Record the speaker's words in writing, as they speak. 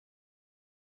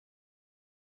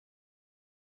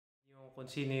Kung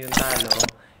sino yung talo,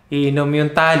 iinom yung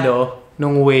talo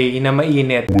nung whey na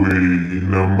mainit. Whey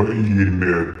na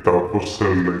mainit, tapos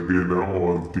lalagyan ng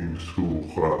konting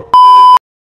suka.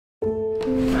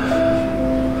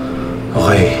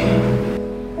 Okay.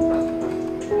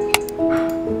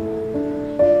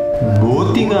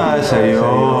 Buti nga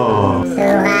sa'yo.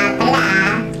 Suka pala.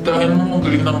 Dahil mo, ang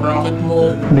galing ng racket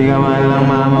mo. Hindi ka mahal ng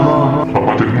mama mo.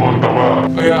 Kapatid mo ang taba.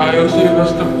 Kaya ayaw sa'yo na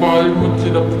sa pahal mo at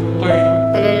sila Beke.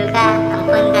 Tulul ka,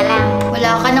 ampun ka lang.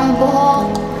 Wala ka ng buhok.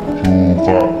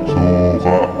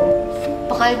 Suka.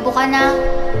 Pakalbo ka na.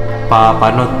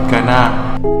 Papanot ka na.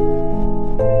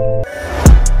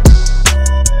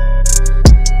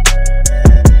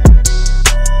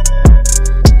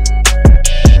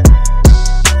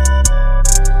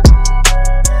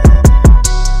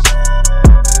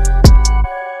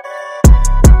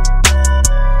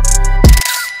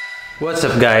 What's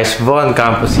up guys,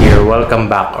 Campos here. Welcome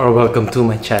back or welcome to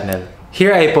my channel.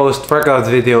 Here I post workout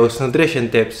videos, nutrition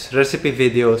tips, recipe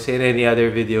videos, and any other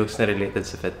videos na related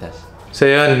sa fitness. So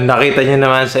yun, nakita nyo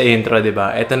naman sa intro,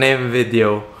 diba? Ito na yung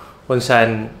video kung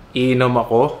saan iinom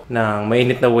ako ng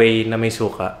mainit na whey na may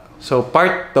suka. So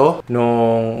part to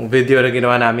nung video na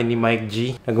ginawa namin ni Mike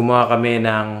G, na gumawa kami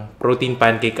ng protein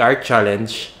pancake art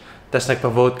challenge. Tapos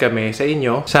nagpa-vote kami sa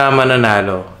inyo sa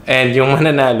mananalo. And yung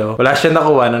mananalo, wala siya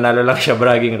nakuha, nanalo lang siya,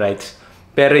 bragging rights.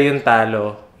 Pero yung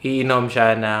talo, iinom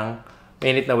siya ng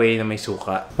mainit na whey na may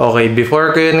suka. Okay,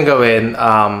 before ko yun gawin,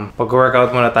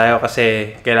 pag-workout muna tayo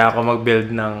kasi kailangan ko mag-build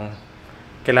ng...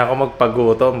 Kailangan ko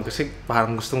magpagutom kasi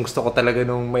parang gustong-gusto ko talaga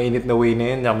nung mainit na whey na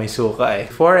yun na may suka eh.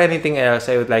 Before anything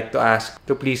else, I would like to ask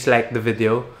to please like the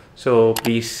video. So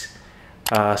please...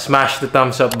 smash the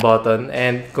thumbs up button,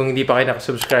 and kung hindi pa kayo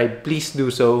nakasubscribe, please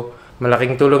do so.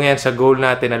 Malaking tulong yan sa goal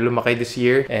natin na lumaki this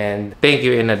year, and thank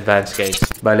you in advance guys.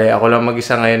 Bale, ako lang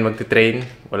mag-isa ngayon magti-train,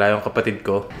 wala yung kapatid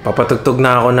ko. Papatugtog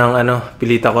na ako ng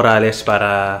Pilita Corrales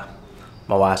para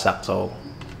mawasak. So,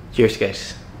 cheers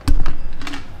guys.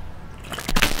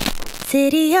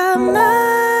 City of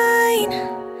mine,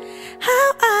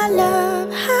 how I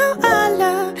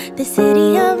love the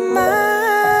city of mine.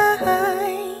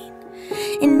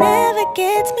 It never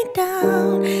gets me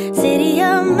down, city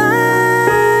of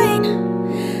mine.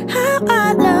 How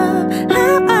I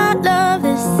love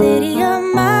the city of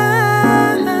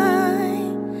mine.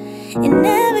 It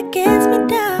never gets me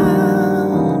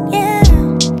down, yeah.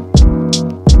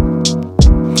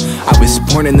 I was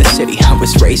born in the city, I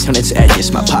was raised on its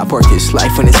edges. My pop worked his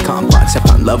life when it's complex. I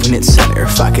found love in its center.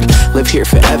 If I could live here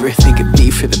forever, think it'd be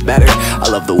for the better.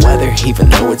 I love the weather, even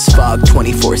though it's fog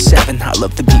 24/7. I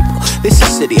love the people. This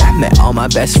is city, I met all my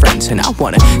best friends, and I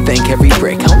wanna thank every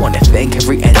break. I wanna thank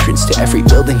every entrance to every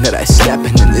building that I step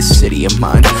in this city of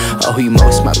mine. Oh, you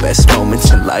most my best moments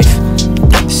in life.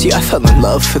 See, I fell in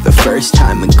love for the first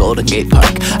time in Golden Gate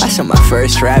Park. I saw my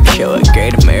first rap show at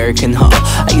Great American Hall.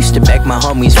 I used to beg my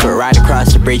homies for a ride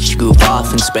across the bridge to goof off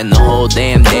and spend the whole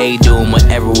damn day doing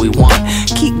whatever we want.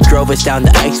 Keith drove us down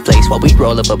to Ice Place while we'd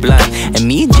roll up a blunt, and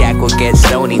me and Jack would get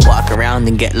stoney, walk around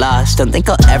and get lost. Don't think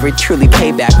I'll ever truly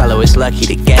pay back all I was lucky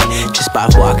to get just by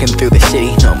walking through the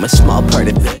city. No, I'm a small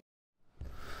part of it.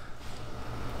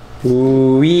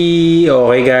 Uwi!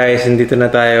 Okay guys, nandito na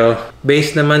tayo.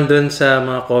 Based naman dun sa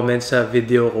mga comments sa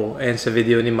video ko and sa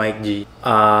video ni Mike G,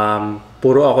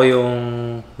 puro ako yung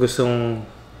gustong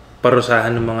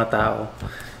parusahan ng mga tao.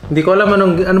 Hindi ko alam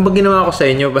ano ba ginawa ko sa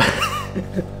inyo ba?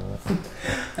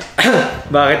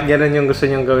 Bakit ganun yung gusto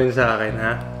nyong gawin sa akin,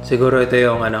 ha? Siguro ito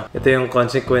yung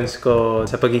consequence ko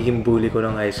sa pagiging bully ko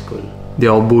ng high school. Hindi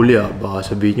ako bully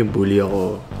baka sabihin nyo bully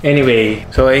ako. Anyway,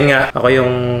 so ayun nga, ako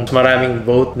yung maraming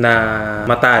vote na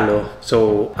matalo.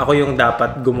 So ako yung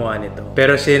dapat gumawa nito.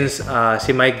 Pero since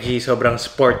si Mike G sobrang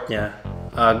sport niya,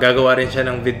 gagawa rin siya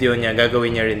ng video niya,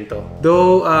 gagawin niya rin to.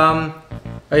 Though,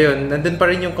 ayun, nandun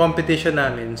pa rin yung competition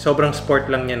namin. Sobrang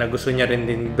sport lang niya na gusto niya rin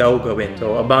din daw gawin.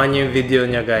 So, abangan niyo yung video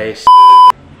niya, guys.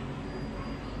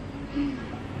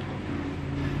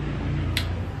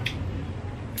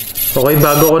 Okay,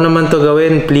 bago ko naman to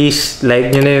gawin, please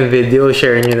like nyo na yung video,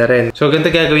 share nyo na rin. So,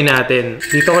 ganito gagawin natin.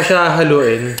 Dito ko siya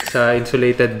haluin sa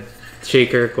insulated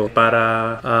shaker ko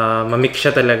para mamix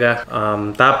siya talaga.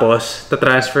 Tapos,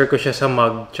 ta-transfer ko siya sa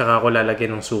mug, tsaka ko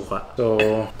lalagyan ng suka. So,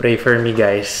 pray for me,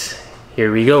 guys. Here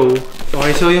we go.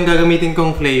 Okay, so yung gagamitin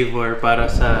kong flavor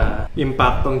para sa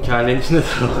impactong challenge na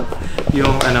to,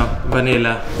 yung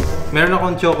vanilla. Meron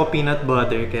akong choco peanut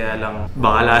butter, kaya lang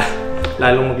baka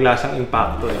lalong maglasang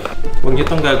impacto eh. Huwag nyo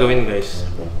itong gagawin guys.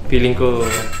 Feeling ko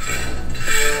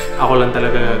ako lang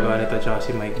talaga gagawa nito, tsaka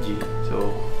si Mike G.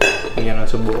 So, yun ang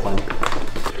subukan.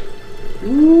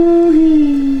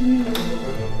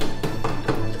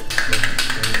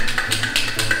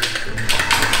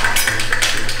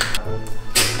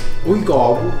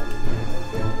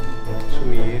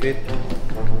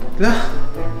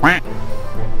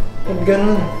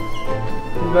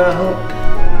 Baho.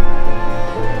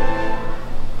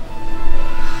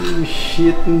 Oh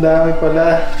shit, ang dami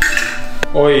pala.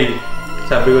 Oy,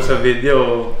 sabi ko sa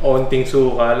video, onting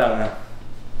suka lang ha.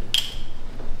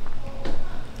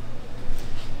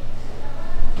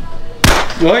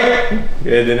 Oy!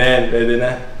 Pwede na yan, pwede na.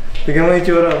 Tignan mo yung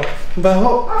tsura.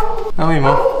 Baho. Amoy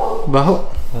mo? Baho.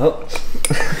 Baho.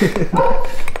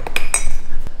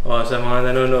 O, sa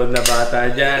mga nanonood na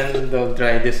bata dyan, don't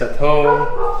try this at home.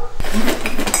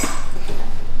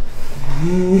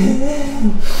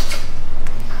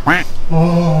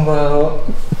 Oh, baho.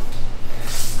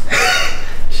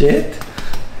 Shit.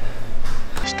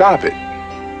 Stop it.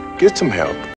 Get some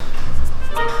help.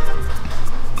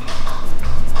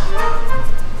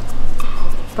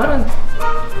 Parang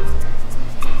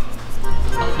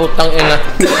putang ina.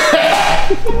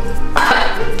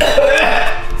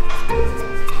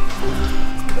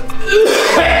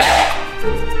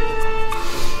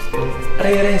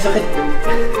 Aray, sakit.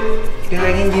 Kaya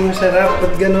hindi masarap.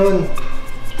 Ba't ganun?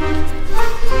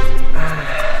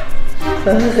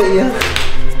 Nakakaiyak.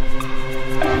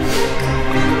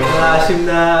 Maasim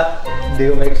na hindi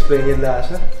ko ma-explain yung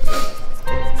lasa.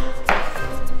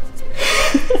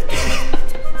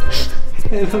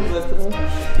 Ano ba to?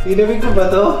 Inamig ko ba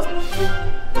to?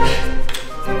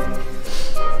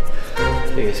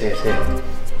 Sige.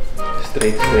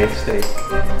 Straight.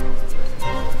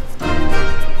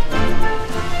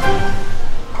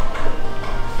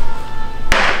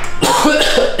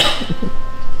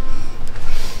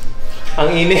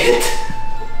 Ang init.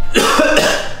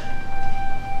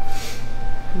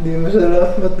 Hindi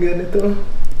masarap. Ba't ganito?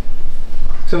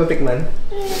 Gusto mo tikman?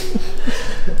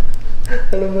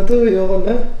 Ano ba to? Ayoko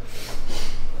na.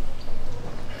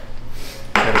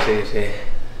 Pero sige.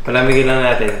 Palamigin lang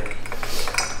natin.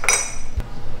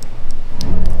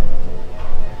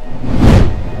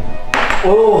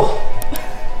 Oh!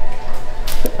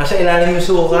 Nasa ilalim yung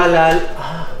suka, lal.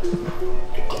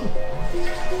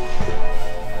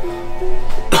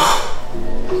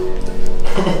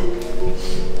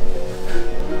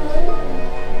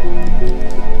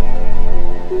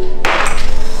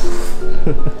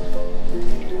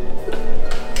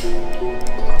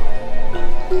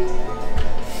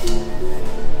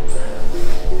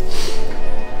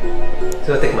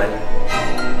 So, tikman.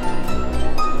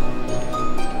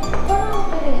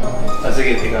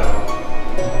 Sige, tingnan mo.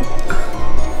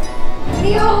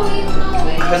 Hindi ako uminom na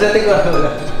Whey. Basta tingnan mo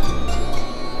lang.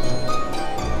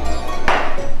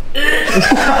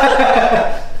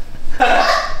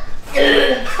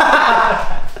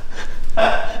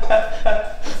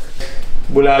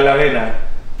 Bulalang rin ah.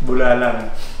 Bulalang.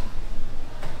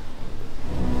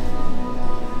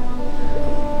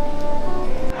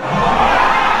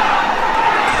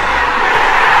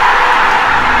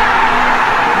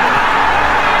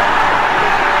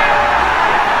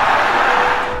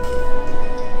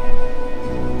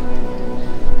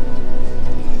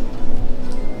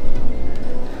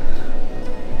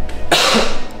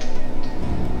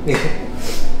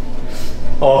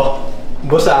 Oh,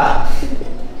 boss ah.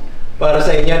 Para sa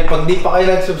inyo, pag di pa kayo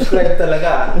nag-subscribe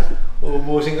talaga,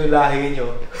 uubusin ko yung lahi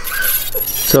nyo.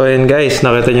 So ayun guys,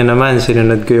 nakita nyo naman,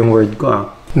 sinunod ko yung word ko ah.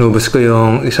 Nubos ko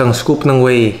yung isang scoop ng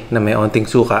whey na may onting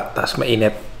suka, tapos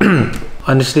mainit.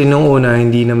 Honestly, nung una,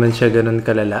 hindi naman siya ganun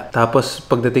kalala. Tapos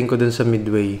pagdating ko dun sa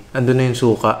midway, andun na yung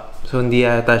suka. So hindi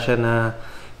ata siya na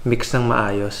mix ng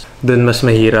maayos. Doon mas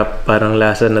mahirap, parang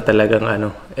lasa na talagang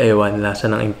lasa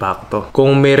ng impacto.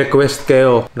 Kung may request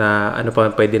kayo na ano pa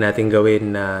pwede natin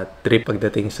gawin na trip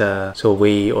pagdating sa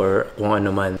Whey or kung ano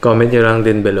man, comment nyo lang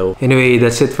din below. Anyway,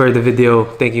 that's it for the video.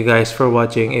 Thank you guys for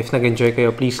watching. If nag-enjoy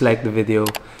kayo, please like the video.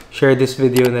 Share this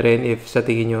video na rin if sa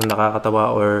tingin nyo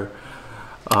nakakatawa or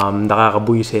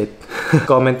nakakabuisit.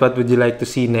 Comment what would you like to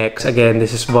see next. Again,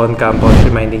 this is Campos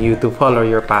reminding you to follow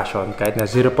your passion. Kahit na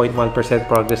 0.1%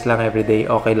 progress lang everyday,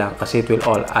 okay lang kasi it will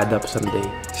all add up someday.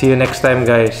 See you next time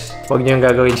guys. Huwag niyo yung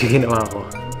gagawin yung ginawa ko.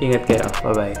 Ingat kayo.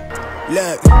 Bye-bye.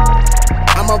 Look,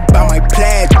 I'm about my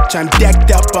pledge. I'm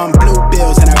decked up on blue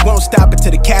bills, and I won't stop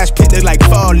until the cash pit look like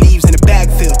fall leaves in the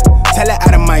backfield. Tell her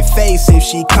out of my face if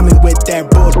she coming with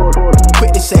that bull.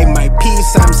 Quit to save my peace,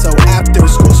 I'm so after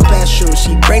school special.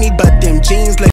 She brainy, but them jeans look